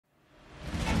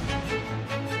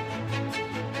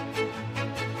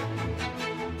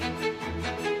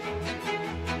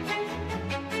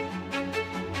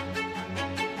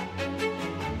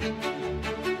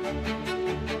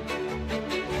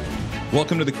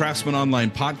Welcome to the Craftsman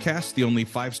Online Podcast, the only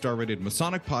 5-star rated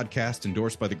Masonic podcast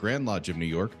endorsed by the Grand Lodge of New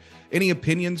York. Any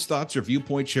opinions, thoughts, or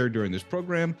viewpoints shared during this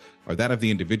program are that of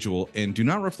the individual and do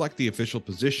not reflect the official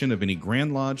position of any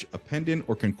Grand Lodge, appendant,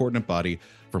 or concordant body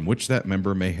from which that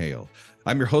member may hail.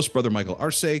 I'm your host, Brother Michael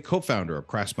Arce, co-founder of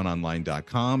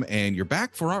CraftsmanOnline.com, and you're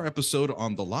back for our episode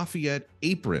on the Lafayette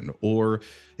Apron, or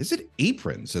is it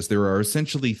aprons, as there are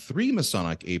essentially 3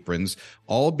 Masonic aprons,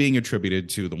 all being attributed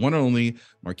to the one and only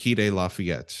Marquis de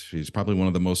Lafayette. He's probably one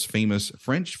of the most famous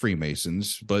French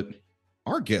Freemasons, but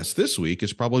our guest this week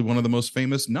is probably one of the most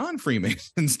famous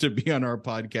non-Freemasons to be on our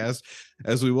podcast,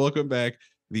 as we welcome back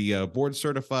the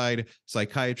board-certified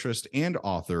psychiatrist and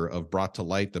author of Brought to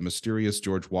Light, the Mysterious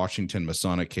George Washington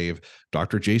Masonic Cave,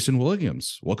 Dr. Jason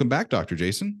Williams. Welcome back, Dr.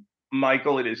 Jason.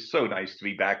 Michael, it is so nice to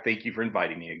be back. Thank you for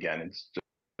inviting me again.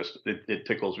 It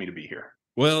tickles me to be here.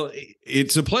 Well,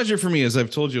 it's a pleasure for me, as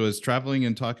I've told you, as traveling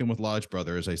and talking with Lodge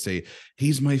Brothers, I say,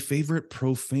 he's my favorite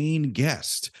profane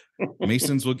guest.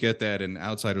 Masons will get that, and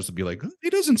outsiders will be like, he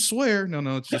doesn't swear.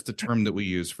 No, it's just a term that we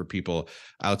use for people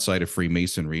outside of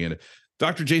Freemasonry. And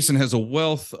Dr. Jason has a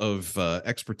wealth of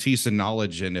expertise and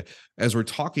knowledge, and as we're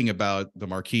talking about the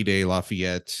Marquis de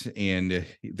Lafayette, and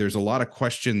there's a lot of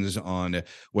questions on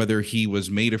whether he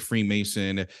was made a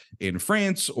Freemason in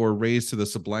France or raised to the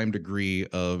sublime degree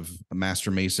of a Master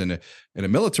Mason in a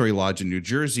military lodge in New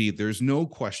Jersey, there's no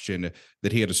question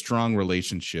that he had a strong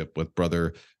relationship with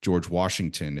Brother George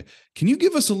Washington. Can you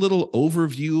give us a little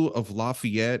overview of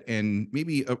Lafayette and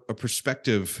maybe a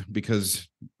perspective, because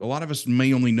a lot of us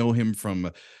may only know him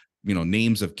from,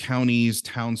 names of counties,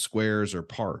 town squares, or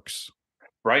parks?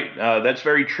 Right. That's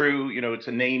very true. It's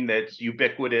a name that's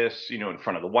ubiquitous, in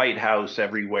front of the White House,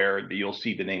 everywhere you'll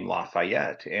see the name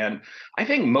Lafayette. And I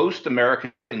think most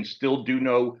Americans still do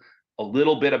know a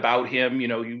little bit about him. He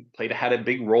had a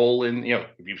big role in, if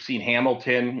you've seen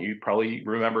Hamilton, you probably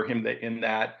remember him in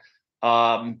that.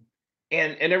 And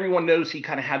everyone knows he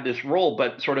kind of had this role,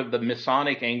 but sort of the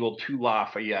Masonic angle to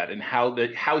Lafayette and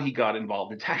how he got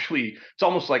involved. It's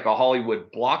almost like a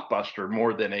Hollywood blockbuster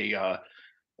more than a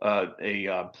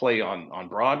play on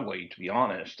Broadway, to be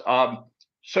honest.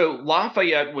 So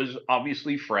Lafayette was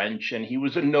obviously French, and he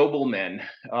was a nobleman,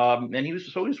 and he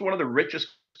was one of the richest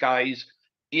guys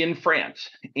in France.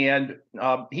 And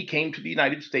he came to the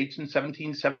United States in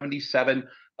 1777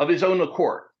 of his own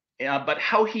accord. But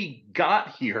how he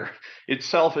got here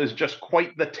itself is just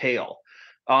quite the tale.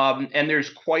 And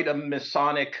there's quite a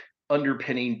Masonic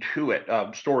underpinning to it,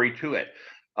 story to it.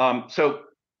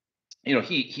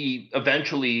 He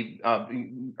eventually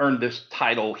earned this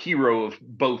title, Hero of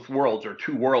Both Worlds, or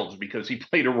Two Worlds, because he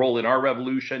played a role in our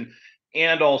revolution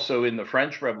and also in the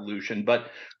French Revolution.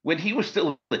 But when he was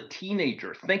still a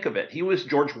teenager, think of it, he was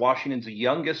George Washington's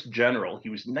youngest general. He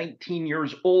was 19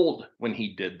 years old when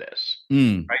he did this.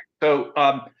 Right? So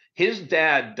his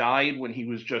dad died when he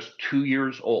was just 2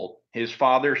 years old. His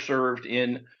father served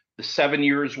in the 7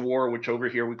 Years' War, which over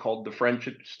here we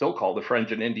still call the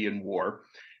French and Indian War.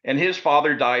 And his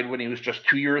father died when he was just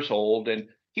 2 years old. And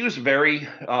he was very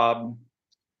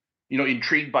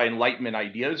intrigued by Enlightenment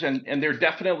ideas, and there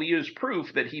definitely is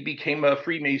proof that he became a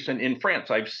Freemason in France.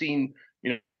 I've seen,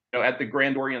 at the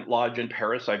Grand Orient Lodge in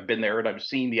Paris, I've been there, and I've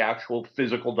seen the actual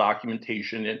physical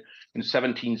documentation. In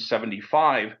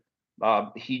 1775,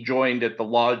 he joined at the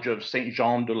Lodge of Saint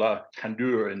Jean de la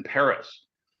Candeur in Paris.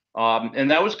 And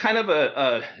that was kind of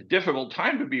a difficult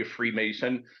time to be a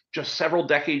Freemason, just several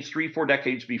decades, 3-4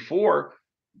 decades before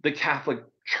the Catholic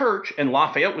Church, and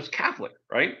Lafayette was Catholic,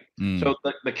 right? So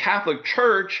the Catholic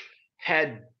Church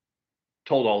had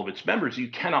told all of its members, you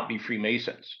cannot be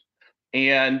Freemasons.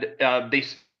 And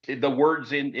the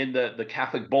words in the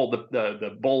Catholic bull,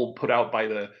 the bull put out by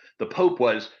the Pope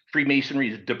was,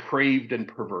 Freemasonry is depraved and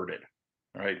perverted,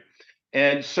 right?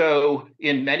 And so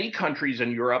in many countries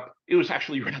in Europe, it was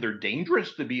actually rather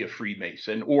dangerous to be a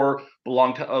Freemason or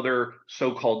belong to other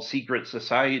so-called secret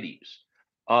societies.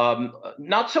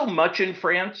 Not so much in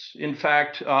France. In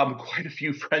fact, quite a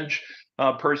few French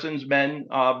men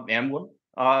and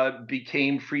women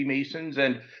became Freemasons.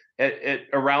 And at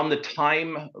around the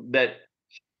time that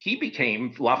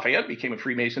Lafayette became a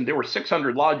Freemason, there were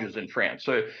 600 lodges in France.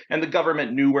 And the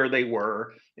government knew where they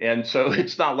were. And so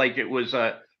it's not like it was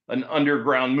an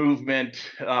underground movement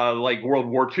like World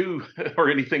War II or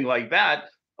anything like that.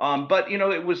 But,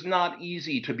 it was not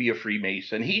easy to be a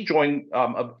Freemason. He joined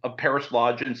a Paris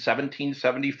lodge in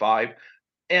 1775.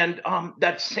 And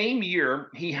that same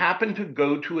year, he happened to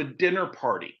go to a dinner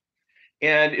party.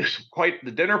 And it was quite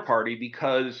the dinner party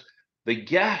because the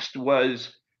guest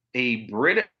was a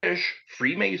British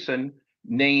Freemason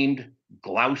named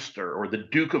Gloucester, or the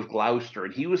Duke of Gloucester,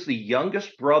 and he was the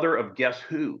youngest brother of, guess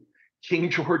who? King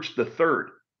George III,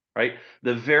 right?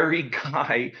 The very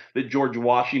guy that George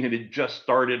Washington had just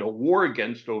started a war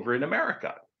against over in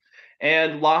America.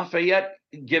 And Lafayette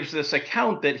gives this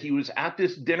account that he was at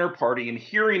this dinner party and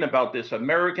hearing about this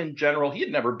American general. He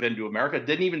had never been to America,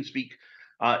 didn't even speak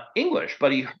English,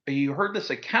 but he heard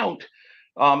this account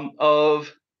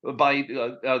of by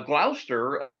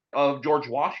Gloucester of George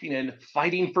Washington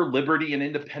fighting for liberty and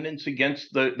independence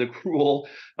against the cruel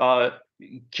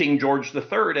King George III,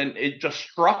 and it just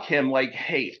struck him like,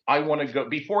 hey, I want to go.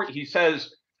 Before he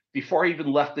says, before I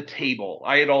even left the table,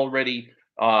 I had already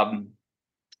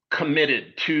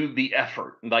committed to the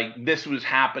effort, like this was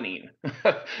happening.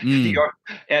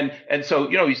 And so,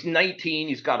 he's 19,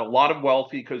 he's got a lot of wealth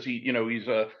because he's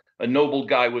a noble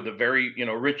guy with a very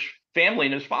rich family,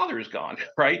 and his father is gone,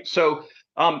 right? So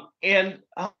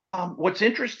what's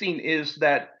interesting is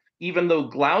that even though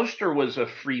Gloucester was a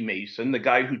Freemason, the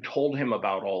guy who told him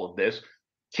about all of this,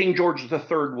 King George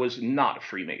III was not a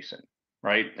Freemason,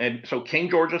 right? And so King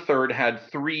George III had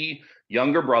three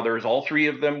younger brothers. All three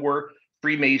of them were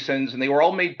Freemasons, and they were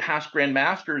all made past Grand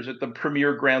Masters at the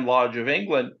premier Grand Lodge of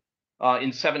England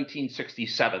in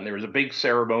 1767. There was a big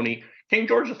ceremony. King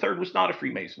George III was not a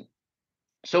Freemason.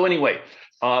 So anyway,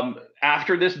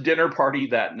 after this dinner party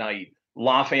that night,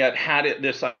 Lafayette had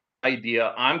this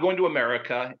idea: I'm going to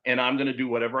America, and I'm going to do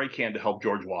whatever I can to help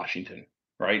George Washington,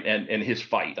 right, and his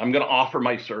fight. I'm going to offer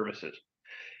my services.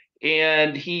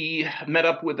 And he met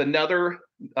up with another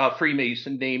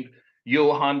Freemason named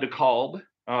Johann de Kalb,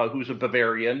 who's a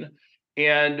Bavarian,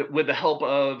 and with the help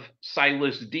of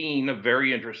Silas Deane, a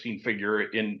very interesting figure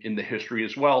in the history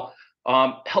as well,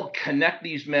 helped connect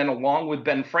these men along with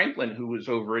Ben Franklin, who was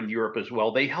over in Europe as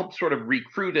well. They helped sort of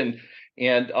recruit and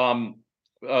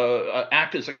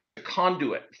act as a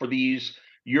conduit for these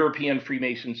European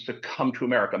Freemasons to come to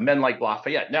America, men like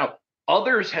Lafayette. Now,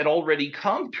 others had already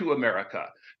come to America.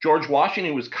 George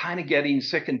Washington was kind of getting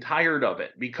sick and tired of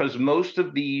it, because most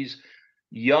of these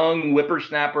young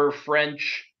whippersnapper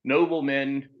French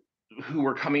noblemen who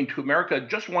were coming to America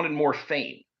just wanted more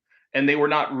fame, and they were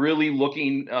not really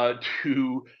looking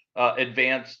to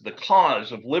advance the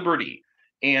cause of liberty.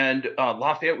 And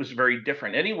Lafayette was very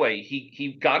different. Anyway,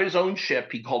 he got his own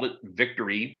ship. He called it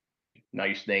Victory,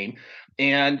 nice name.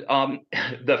 And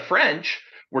the French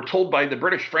were told by the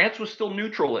British, France was still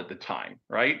neutral at the time,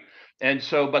 right? And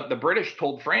so, but the British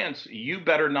told France, you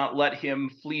better not let him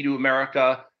flee to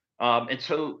America. And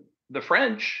so the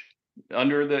French,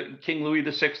 under the King Louis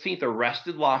XVI,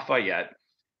 arrested Lafayette,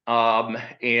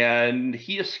 and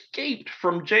he escaped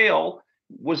from jail,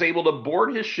 was able to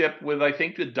board his ship with, I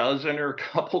think, a dozen or a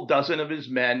couple dozen of his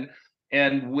men,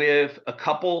 and with a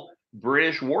couple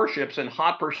British warships in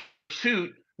hot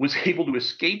pursuit, was able to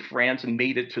escape France and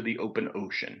made it to the open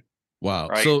ocean. Wow.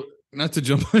 Right? So, not to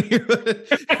jump on here, but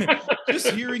just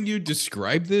hearing you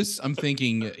describe this, I'm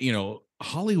thinking,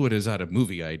 Hollywood is out of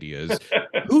movie ideas.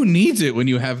 Who needs it when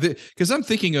you have this? Because I'm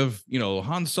thinking of,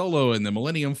 Han Solo and the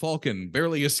Millennium Falcon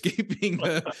barely escaping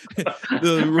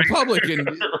the Republic, and,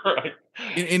 right.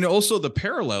 and also the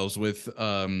parallels with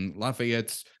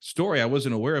Lafayette's story. I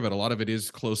wasn't aware of it. A lot of it is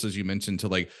close, as you mentioned, to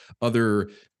like other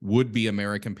would-be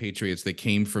American patriots that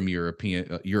came from Europe,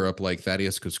 like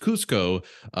Thaddeus Kosciuszko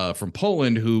from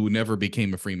Poland, who never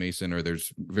became a Freemason, or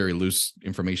there's very loose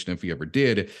information if he ever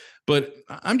did. But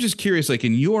I'm just curious, like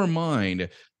in your mind,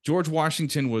 George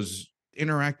Washington was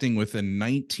interacting with a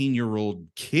 19-year-old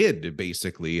kid,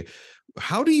 basically.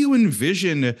 How do you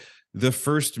envision the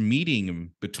first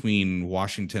meeting between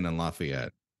Washington and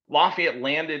Lafayette? Lafayette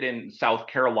landed in South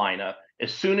Carolina.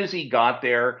 As soon as he got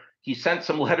there, he sent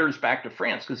some letters back to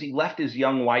France, because he left his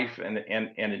young wife and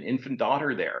an infant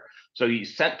daughter there. So he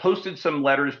posted some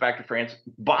letters back to France,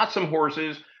 bought some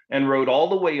horses, and rode all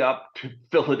the way up to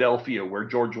Philadelphia, where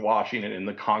George Washington and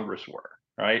the Congress were,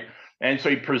 right? And so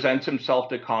he presents himself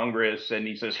to Congress, and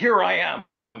he says, "Here I am."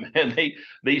 And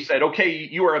they said, "Okay,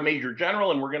 you are a major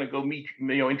general, and we're going to go meet,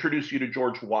 introduce you to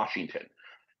George Washington."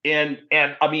 And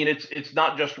I mean, it's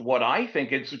not just what I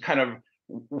think. It's kind of,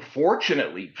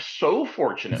 fortunately,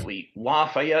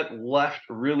 Lafayette left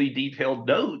really detailed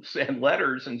notes and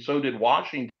letters, and so did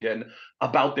Washington,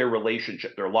 about their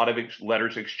relationship. There are a lot of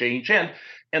letters exchanged,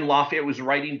 and Lafayette was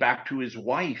writing back to his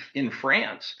wife in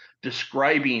France,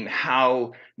 describing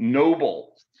how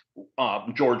noble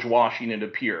George Washington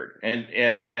appeared.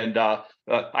 And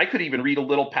I could even read a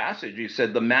little passage. He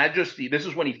said, "The majesty," this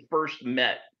is when he first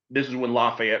met. This is when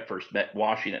Lafayette first met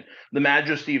Washington. "The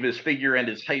majesty of his figure and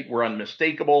his height were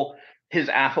unmistakable. His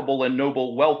affable and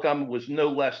noble welcome was no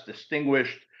less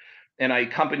distinguished. and I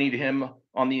accompanied him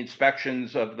on the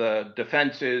inspections of the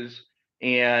defenses.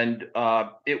 And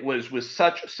it was with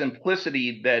such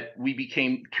simplicity that we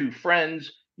became two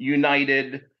friends,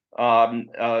 united,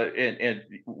 and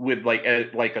with like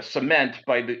a cement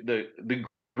by the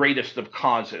greatest of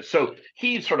causes. So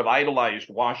he sort of idolized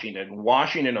Washington.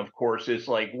 Washington, of course, is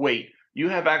like, wait, you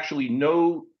have actually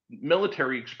no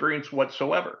military experience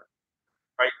whatsoever,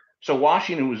 right? So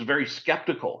Washington was very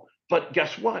skeptical. But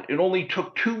guess what? It only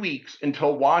took 2 weeks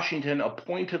until Washington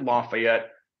appointed Lafayette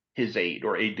his aide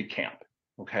de camp.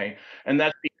 Okay. And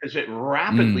that's because it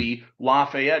rapidly,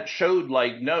 Lafayette showed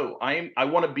like, no, I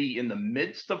want to be in the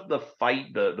midst of the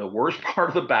fight, the worst part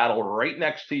of the battle, right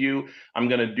next to you. I'm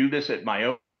going to do this at my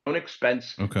own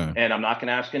expense. Okay. And I'm not going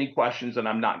to ask any questions, and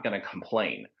I'm not going to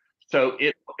complain. So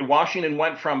Washington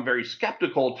went from very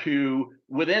skeptical to,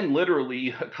 within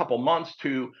literally a couple months,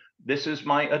 to, this is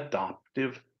my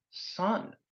adoptive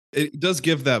son. It does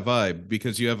give that vibe,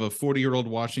 because you have a 40-year-old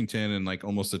Washington and like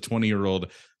almost a 20-year-old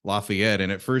Lafayette.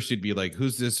 And at first you'd be like,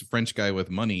 who's this French guy with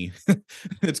money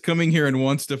that's coming here and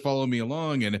wants to follow me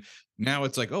along? And now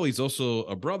it's like, oh, he's also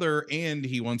a brother and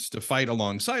he wants to fight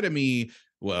alongside of me.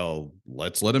 Well,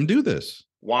 let's let him do this.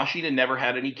 Washington never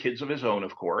had any kids of his own,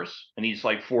 of course, and he's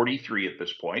like 43 at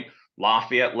this point.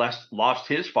 Lafayette lost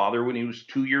his father when he was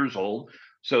 2 years old.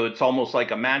 So it's almost like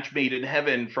a match made in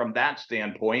heaven from that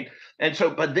standpoint. And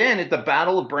so, but then at the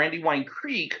Battle of Brandywine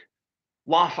Creek,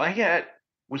 Lafayette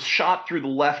was shot through the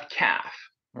left calf,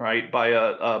 right, by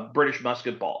a British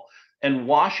musket ball. And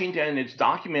Washington, it's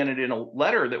documented in a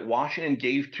letter that Washington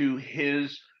gave to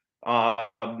his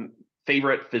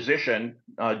favorite physician,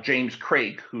 James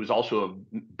Craig, who's also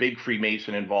a big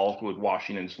Freemason involved with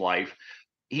Washington's life.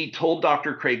 He told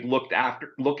Dr. Craig, look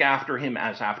after him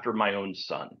as after my own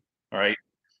son. All right.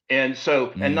 And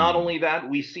so, and not only that,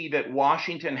 we see that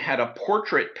Washington had a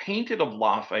portrait painted of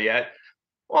Lafayette.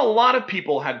 Well, a lot of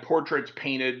people had portraits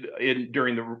painted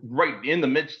right in the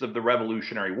midst of the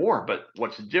Revolutionary War. But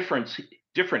what's different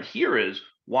here is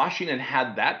Washington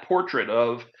had that portrait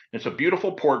of, it's a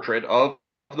beautiful portrait of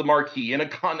the Marquis in a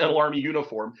Continental Army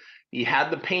uniform. He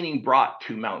had the painting brought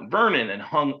to Mount Vernon and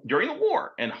hung during the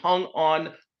war, and hung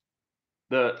on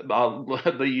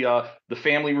the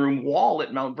family room wall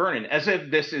at Mount Vernon, as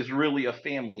if this is really a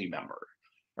family member,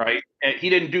 right? And he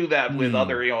didn't do that with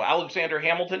other, Alexander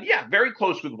Hamilton, yeah, very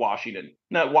close with Washington.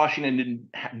 No, Washington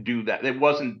didn't do that. It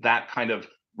wasn't that kind of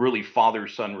really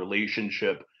father-son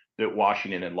relationship that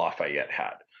Washington and Lafayette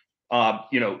had.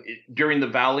 During the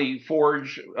Valley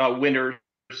Forge winter,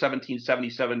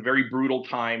 1777, very brutal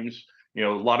times. A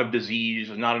lot of disease,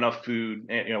 not enough food.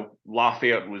 And,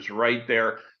 Lafayette was right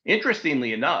there.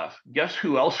 Interestingly enough, guess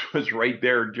who else was right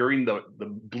there during the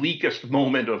bleakest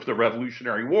moment of the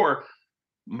Revolutionary War?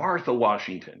 Martha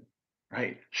Washington,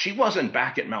 right? She wasn't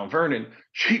back at Mount Vernon.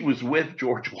 She was with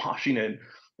George Washington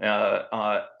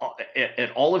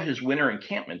at all of his winter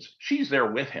encampments. She's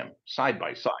there with him, side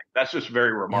by side. That's just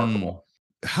very remarkable.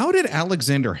 How did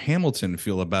Alexander Hamilton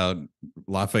feel about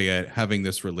Lafayette having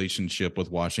this relationship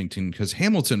with Washington? Because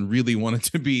Hamilton really wanted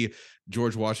to be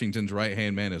George Washington's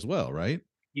right-hand man as well, right?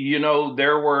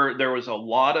 There was a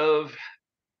lot of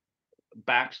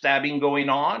backstabbing going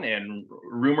on and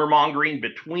rumor mongering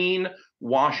between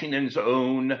Washington's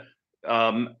own,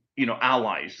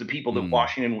 allies, the people that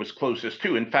Washington was closest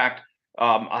to. In fact,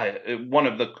 one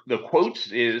of the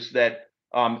quotes is that,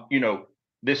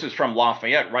 this is from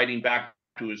Lafayette writing back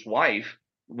to his wife: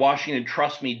 Washington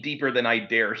trusts me deeper than I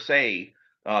dare say.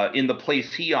 In the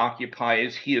place he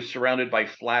occupies, he is surrounded by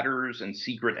flatterers and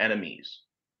secret enemies.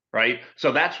 Right.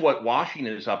 So that's what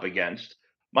Washington is up against.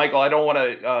 Michael, I don't want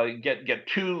to get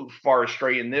too far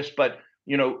astray in this, but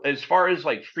as far as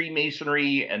like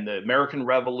Freemasonry and the American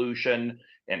Revolution,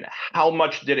 and how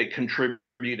much did it contribute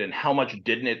and how much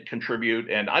didn't it contribute?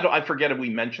 And I forget if we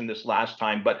mentioned this last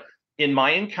time, but in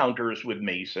my encounters with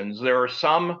Masons, there are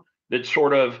some that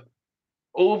sort of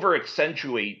over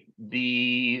accentuate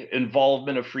the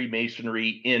involvement of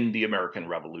Freemasonry in the American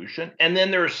Revolution, and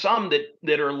then there are some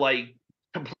that are like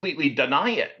completely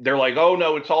deny it. They're like, oh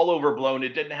no, it's all overblown.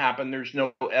 It didn't happen. There's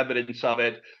no evidence of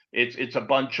it. It's a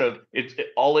bunch of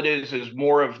all it is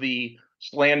more of the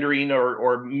slandering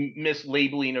or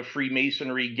mislabeling of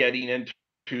Freemasonry, getting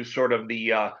into sort of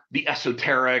the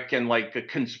esoteric and like the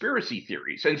conspiracy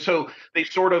theories. And so they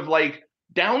sort of like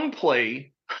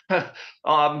downplay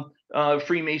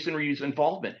Freemasonry's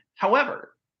involvement.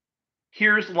 However,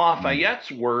 here's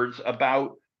Lafayette's words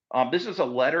about this is a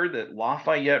letter that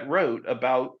Lafayette wrote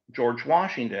about George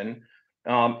Washington.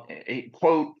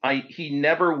 Quote, he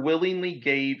never willingly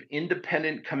gave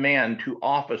independent command to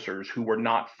officers who were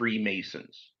not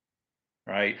Freemasons.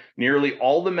 right? Nearly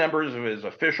all the members of his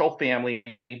official family,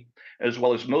 as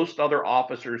well as most other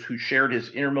officers who shared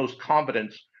his innermost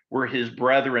confidence, were his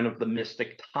brethren of the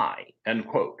mystic tie, end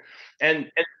quote.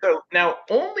 And so now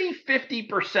only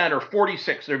 50% or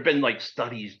 46, there have been like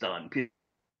studies done,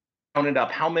 counted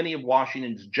up how many of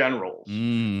Washington's generals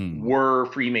were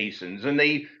Freemasons.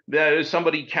 And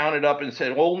somebody counted up and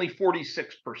said, well, only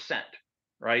 46%,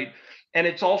 right? And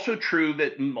it's also true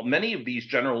that many of these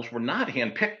generals were not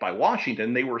handpicked by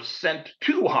Washington. They were sent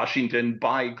to Washington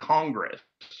by Congress,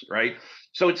 right?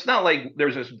 So it's not like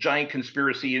there's this giant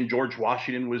conspiracy and George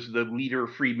Washington was the leader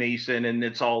Freemason and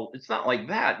it's not like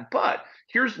that. But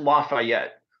here's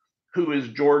Lafayette, who is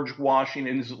George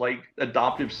Washington's like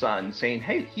adoptive son, saying,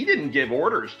 hey, he didn't give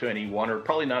orders to anyone, or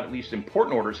probably not at least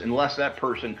important orders, unless that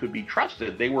person could be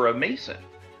trusted. They were a Mason.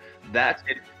 That's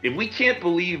it. If we can't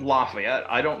believe Lafayette,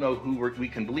 I don't know who we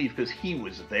can believe, because he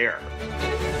was there.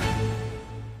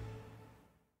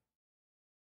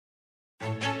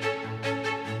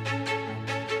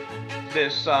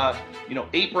 This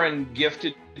apron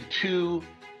gifted to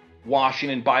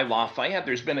Washington by Lafayette,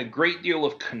 there's been a great deal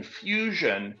of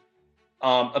confusion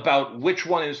about which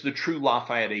one is the true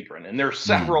Lafayette apron. And there are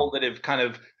several that have kind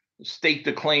of staked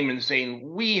a claim in saying,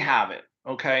 we have it,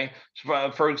 okay?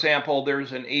 So, for example,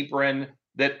 there's an apron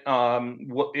that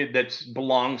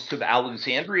belongs to the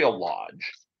Alexandria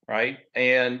Lodge, right?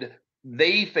 And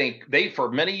they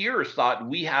for many years thought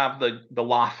we have the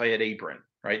Lafayette apron,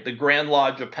 right? The Grand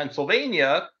Lodge of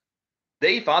Pennsylvania,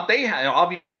 they thought they had,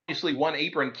 obviously one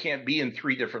apron can't be in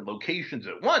 3 different locations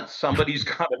at once. Somebody's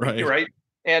got to be, right?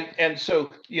 And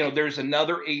so, there's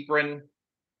another apron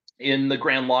in the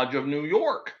Grand Lodge of New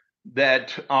York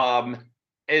that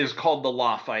is called the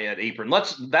Lafayette apron.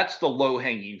 That's the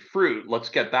low-hanging fruit. Let's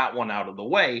get that one out of the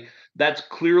way. That's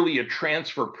clearly a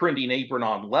transfer printing apron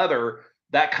on leather.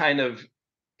 That kind of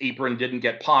apron didn't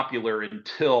get popular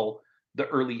until the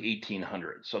early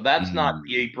 1800s. So that's not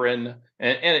the apron.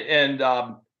 And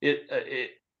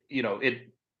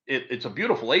it's a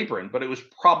beautiful apron, but it was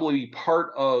probably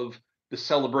part of the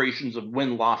celebrations of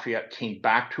when Lafayette came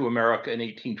back to America in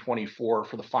 1824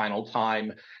 for the final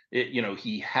time.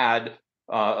 He had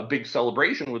a big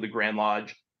celebration with the Grand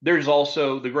Lodge. There's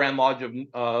also the Grand Lodge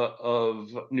of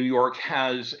New York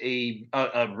has a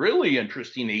really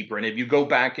interesting apron. If you go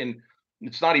back, and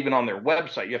it's not even on their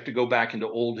website, you have to go back into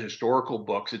old historical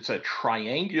books. It's a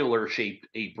triangular shaped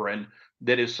apron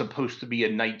that is supposed to be a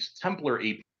Knights Templar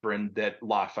apron that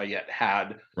Lafayette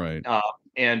had. Right.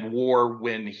 And wore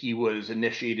when he was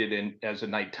initiated as a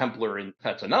Knight Templar, and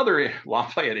that's another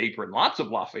Lafayette apron. Lots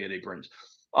of Lafayette aprons.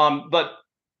 But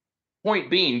point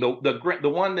being, the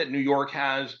one that New York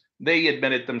has, they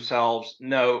admit it themselves.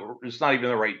 No, it's not even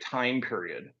the right time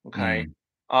period. Okay.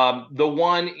 The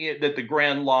one that the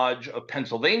Grand Lodge of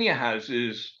Pennsylvania has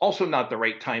is also not the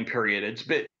right time period. It's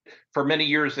been, for many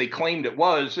years they claimed it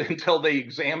was, until they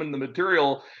examined the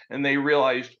material and they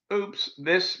realized, oops,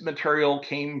 this material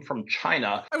came from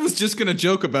China. I was just going to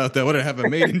joke about that. Would it have a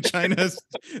made in China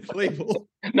label?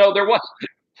 No, there was.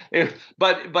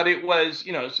 But it was,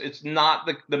 it's not,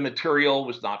 the material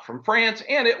was not from France,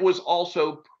 and it was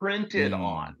also printed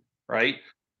on, right?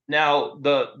 Now,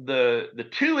 the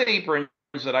 2 aprons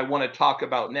that I want to talk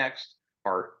about next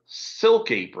are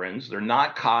silk aprons. They're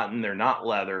not cotton, they're not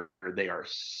leather, they are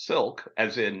silk,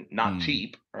 as in not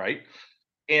cheap, right?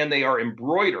 And they are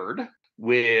embroidered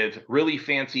with really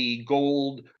fancy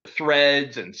gold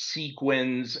threads and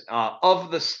sequins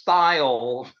of the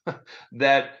style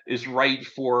that is right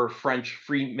for French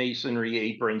Freemasonry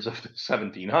aprons of the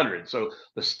 1700s. So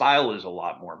the style is a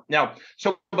lot more. Now,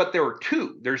 but there are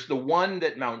 2. There's the one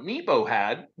that Mount Nebo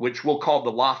had, which we'll call the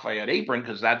Lafayette apron,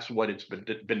 because that's what it's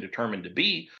been determined to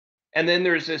be. And then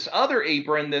there's this other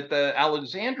apron that the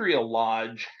Alexandria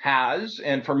Lodge has,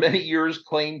 and for many years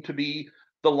claimed to be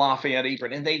the Lafayette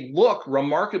apron, and they look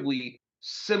remarkably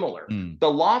similar.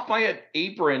 The Lafayette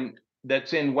apron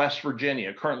that's in West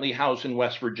Virginia, currently housed in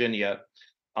West Virginia,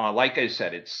 like I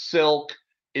said, it's silk.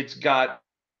 It's got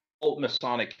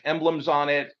Masonic emblems on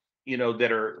it,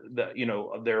 there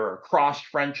are crossed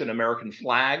French and American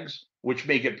flags, which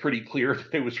make it pretty clear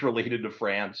that it was related to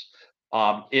France.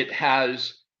 It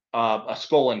has a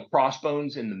skull and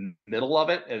crossbones in the middle of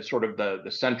it as sort of the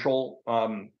central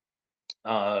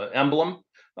emblem,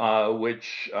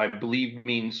 which I believe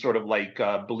means sort of like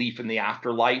belief in the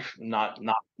afterlife, not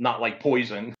like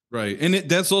poison. Right, and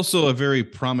that's also a very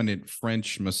prominent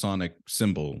French Masonic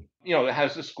symbol. It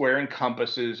has the square and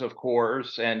compasses, of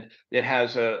course, and it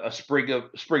has a sprig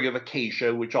of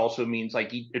acacia, which also means like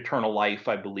eternal life,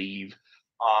 I believe.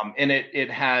 And it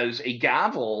has a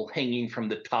gavel hanging from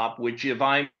the top, which, if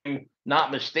I'm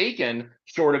not mistaken,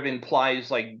 sort of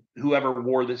implies like whoever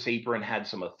wore this apron had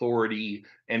some authority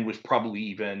and was probably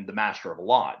even the master of a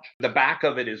lodge. The back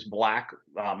of it is black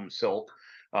silk.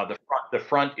 The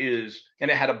front is,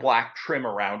 and it had a black trim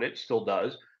around it, still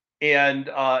does, and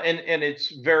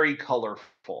it's very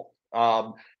colorful.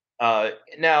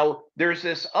 Now there's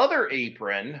this other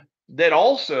apron that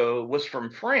also was from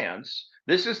France.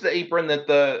 This is the apron that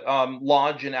the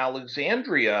lodge in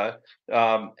Alexandria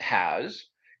has,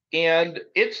 and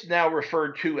it's now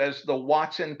referred to as the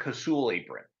Watson Cassule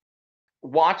apron.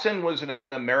 Watson was an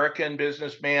American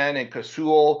businessman, and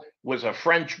Cassule was a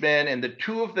Frenchman, and the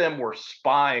two of them were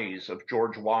spies of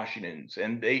George Washington's,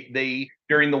 and they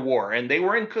during the war, and they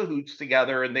were in cahoots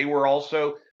together, and they were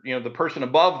also, the person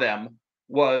above them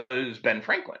was Ben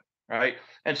Franklin, right?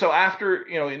 And so after,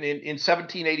 in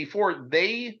 1784,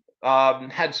 they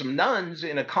had some nuns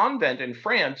in a convent in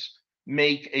France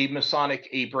make a Masonic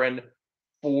apron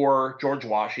for George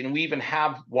Washington. We even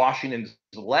have Washington's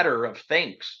letter of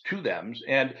thanks to them,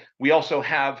 and we also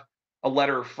have a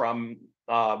letter from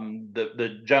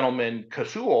the gentleman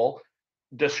Cassule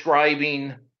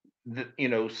describing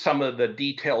some of the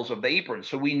details of the apron.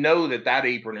 So we know that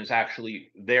apron is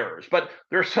actually theirs. But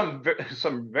there's some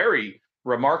very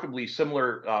remarkably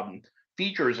similar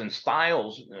features and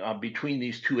styles between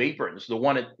these two aprons. The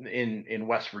one in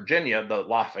West Virginia, the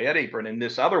Lafayette apron, and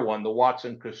this other one, the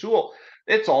Watson Cassule,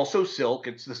 it's also silk.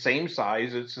 It's the same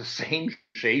size. It's the same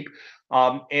shape.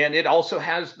 And it also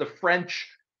has the French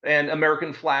and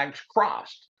American flags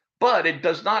crossed. But it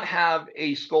does not have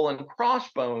a skull and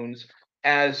crossbones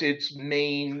as its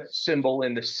main symbol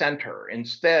in the center.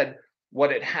 Instead,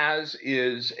 what it has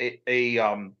is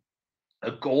a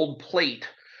gold plate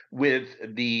with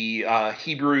the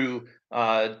Hebrew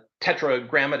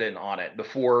tetragrammaton on it, the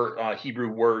four Hebrew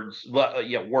words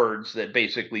that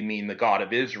basically mean the God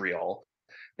of Israel.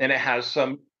 And it has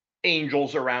some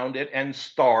angels around it and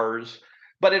stars,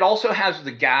 but it also has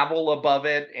the gavel above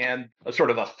it and a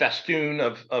sort of a festoon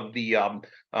of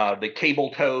the cable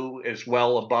tow as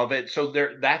well above it. So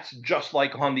that's just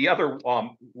like on the other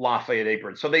Lafayette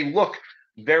apron. So they look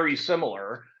very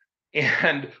similar.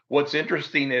 And what's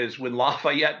interesting is when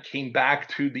Lafayette came back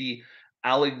to the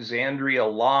Alexandria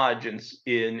Lodge in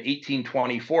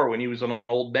 1824, when he was an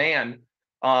old man,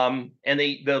 and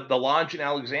the lodge in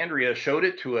Alexandria showed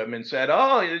it to him and said,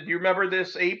 "Oh, do you remember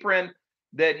this apron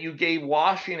that you gave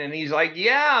Washington?" And he's like,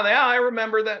 yeah, I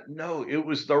remember that. No, it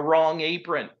was the wrong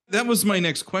apron. That was my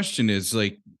next question, is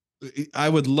like, I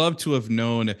would love to have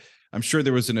known. I'm sure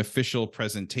there was an official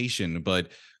presentation, but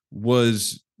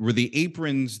were the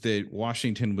aprons that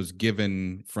Washington was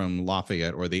given from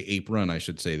Lafayette, or the apron, I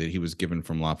should say, that he was given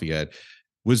from Lafayette,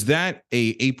 was that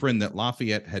a apron that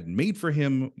Lafayette had made for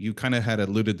him? You kind of had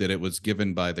alluded that it was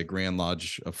given by the Grand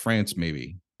Lodge of France,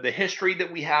 maybe. The history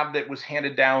that we have that was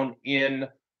handed down in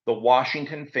the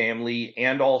Washington family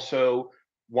and also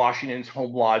Washington's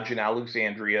home lodge in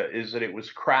Alexandria is that it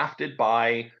was crafted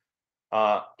by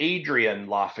Adrienne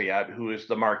Lafayette, who is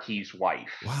the Marquis's wife.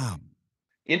 Wow.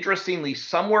 Interestingly,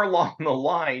 somewhere along the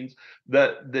lines,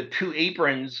 the two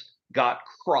aprons got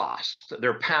crossed.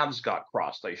 Their paths got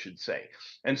crossed, I should say.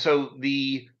 And so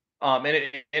and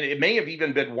it may have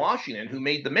even been Washington who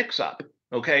made the mix-up.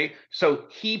 Okay, so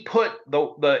he put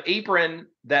the apron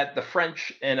that the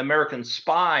French and American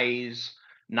spies,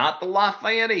 not the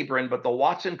Lafayette apron, but the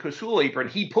Watson Cassule apron,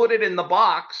 he put it in the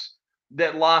box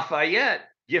that Lafayette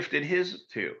gifted his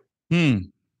to.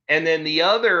 And then the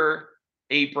other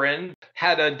apron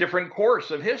had a different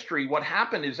course of history. What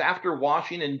happened is, after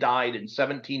Washington died in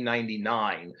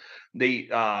 1799,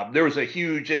 there was a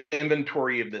huge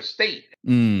inventory of the state.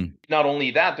 Not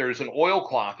only that, there's an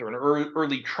oilcloth or an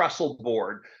early trestle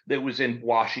board that was in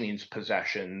Washington's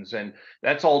possessions, and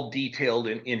that's all detailed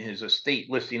in his estate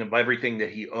listing of everything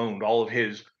that he owned, all of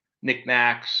his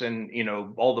knickknacks and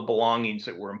all the belongings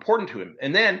that were important to him.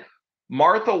 And then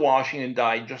Martha Washington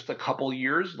died just a couple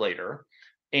years later.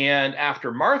 And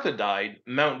after Martha died,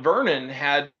 Mount Vernon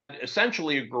had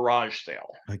essentially a garage sale.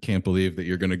 I can't believe that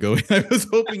you're going to go. I was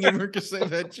hoping you were going to say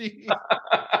that. Gee.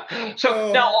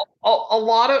 So now a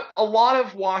lot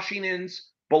of Washington's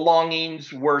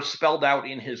belongings were spelled out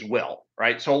in his will,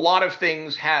 right? So a lot of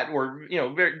things were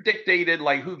very dictated,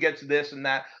 like who gets this and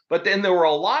that. But then there were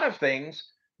a lot of things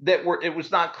that it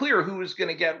was not clear who was going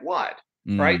to get what,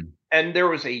 right? And there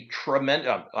was a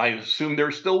tremendous, I assume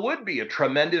there still would be a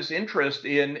tremendous interest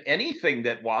in anything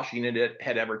that Washington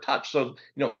had ever touched. So,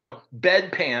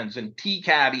 bedpans and tea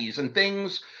caddies and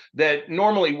things that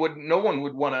normally no one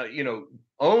would want to,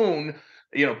 own.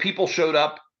 People showed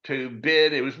up to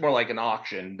bid. It was more like an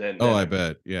auction than I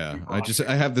bet. Yeah.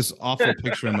 I have this awful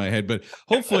picture in my head, but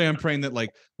hopefully I'm praying that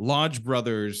like Lodge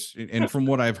Brothers, and from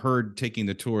what I've heard taking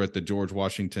the tour at the George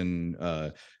Washington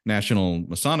National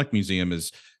Masonic Museum,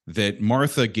 is that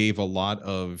Martha gave a lot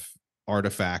of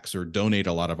artifacts or donate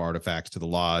a lot of artifacts to the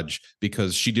lodge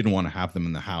because she didn't want to have them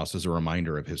in the house as a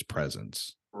reminder of his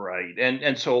presence. Right.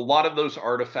 And so a lot of those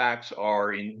artifacts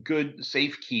are in good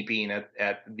safekeeping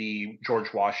at the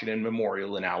George Washington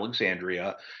Memorial in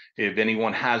Alexandria. If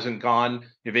anyone hasn't gone,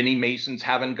 if any Masons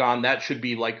haven't gone, that should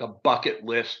be like a bucket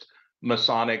list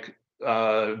Masonic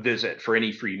visit for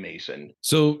any Freemason.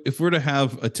 So if we're to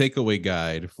have a takeaway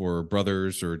guide for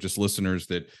brothers or just listeners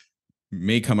that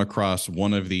may come across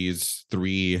one of these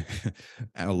three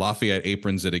Lafayette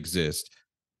aprons that exist,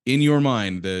 in your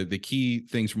mind, the key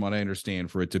things from what I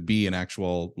understand for it to be an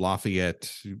actual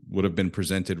Lafayette would have been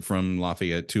presented from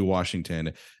Lafayette to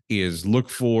Washington is look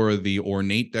for the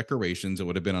ornate decorations that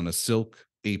would have been on a silk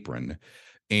apron.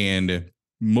 And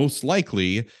most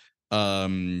likely,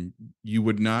 you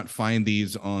would not find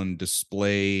these on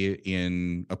display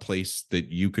in a place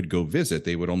that you could go visit.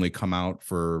 They would only come out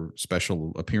for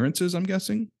special appearances, I'm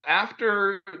guessing.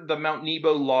 After the Mount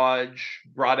Nebo Lodge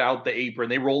brought out the apron,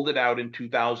 they rolled it out in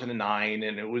 2009,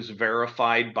 and it was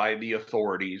verified by the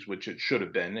authorities, which it should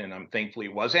have been, and I'm thankfully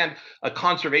it was. And a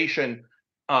conservation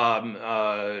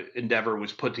endeavor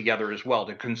was put together as well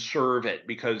to conserve it,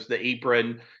 because the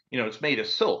apron, it's made of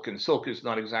silk, and silk is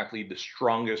not exactly the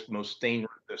strongest, most stain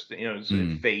resistant,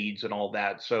 it fades and all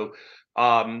that. So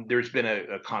there's been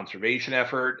a conservation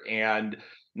effort. And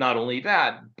not only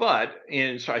that, but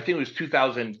so I think it was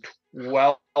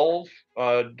 2012,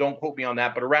 don't quote me on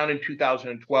that, but around in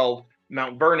 2012,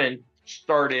 Mount Vernon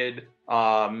started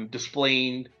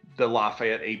displaying the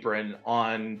Lafayette apron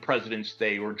on President's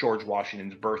Day or George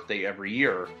Washington's birthday every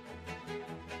year.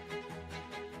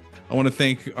 I want to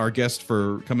thank our guest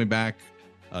for coming back.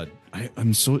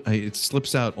 It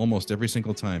slips out almost every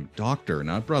single time. Doctor,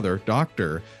 not brother,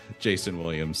 Dr. Jason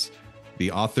Williams,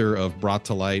 the author of Brought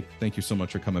to Light. Thank you so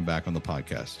much for coming back on the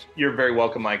podcast. You're very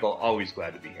welcome, Michael. Always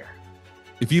glad to be here.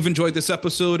 If you've enjoyed this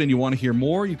episode and you want to hear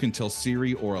more, you can tell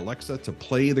Siri or Alexa to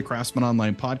play the Craftsman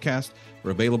Online podcast.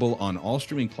 We're available on all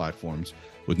streaming platforms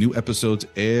with new episodes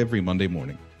every Monday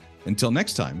morning. Until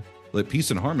next time, let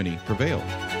peace and harmony prevail.